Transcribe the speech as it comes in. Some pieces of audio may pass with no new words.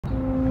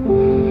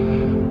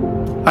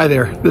Hi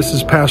there, this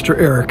is Pastor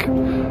Eric.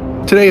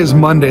 Today is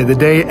Monday, the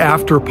day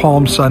after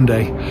Palm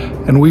Sunday,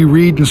 and we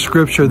read in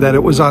Scripture that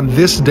it was on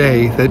this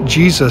day that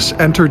Jesus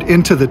entered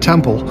into the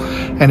temple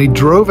and he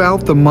drove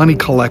out the money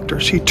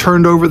collectors. He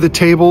turned over the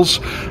tables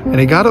and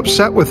he got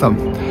upset with them.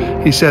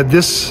 He said,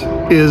 "This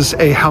is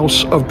a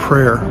house of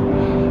prayer,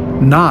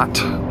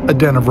 not a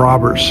den of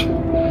robbers."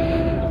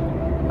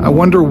 I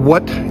wonder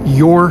what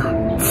your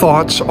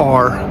thoughts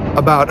are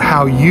about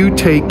how you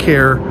take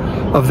care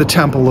of the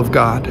temple of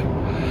God.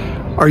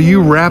 Are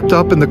you wrapped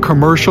up in the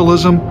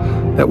commercialism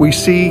that we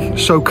see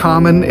so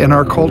common in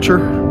our culture?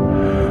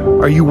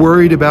 Are you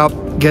worried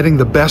about getting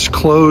the best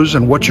clothes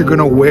and what you're going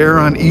to wear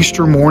on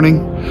Easter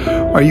morning?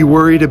 Are you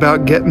worried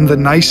about getting the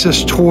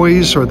nicest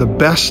toys or the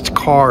best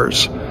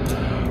cars?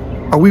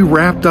 Are we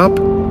wrapped up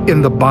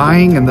in the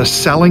buying and the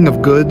selling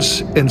of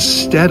goods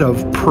instead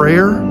of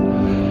prayer,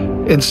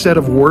 instead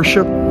of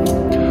worship?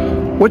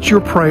 What's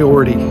your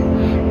priority?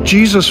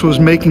 Jesus was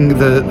making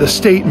the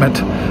statement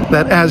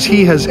that as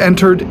he has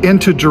entered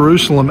into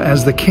Jerusalem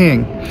as the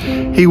king,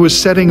 he was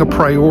setting a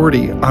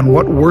priority on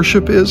what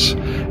worship is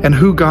and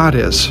who God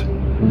is.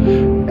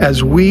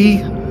 As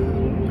we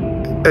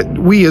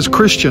as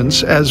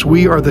Christians, as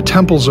we are the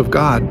temples of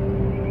God,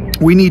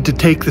 we need to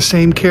take the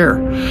same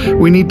care.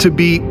 We need to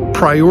be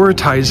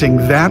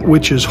prioritizing that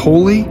which is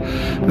holy,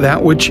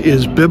 that which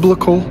is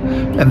biblical,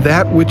 and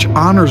that which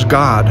honors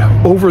God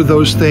over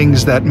those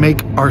things that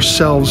make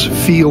ourselves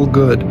feel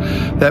good,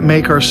 that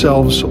make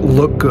ourselves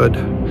look good.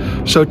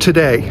 So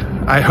today,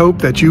 I hope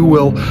that you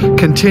will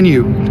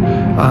continue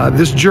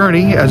this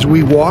journey as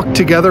we walk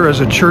together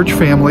as a church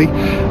family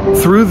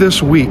through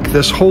this week,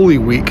 this Holy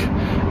Week,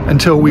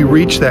 until we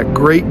reach that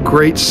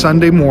great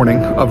Sunday morning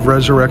of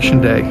Resurrection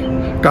Day.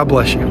 God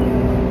bless you.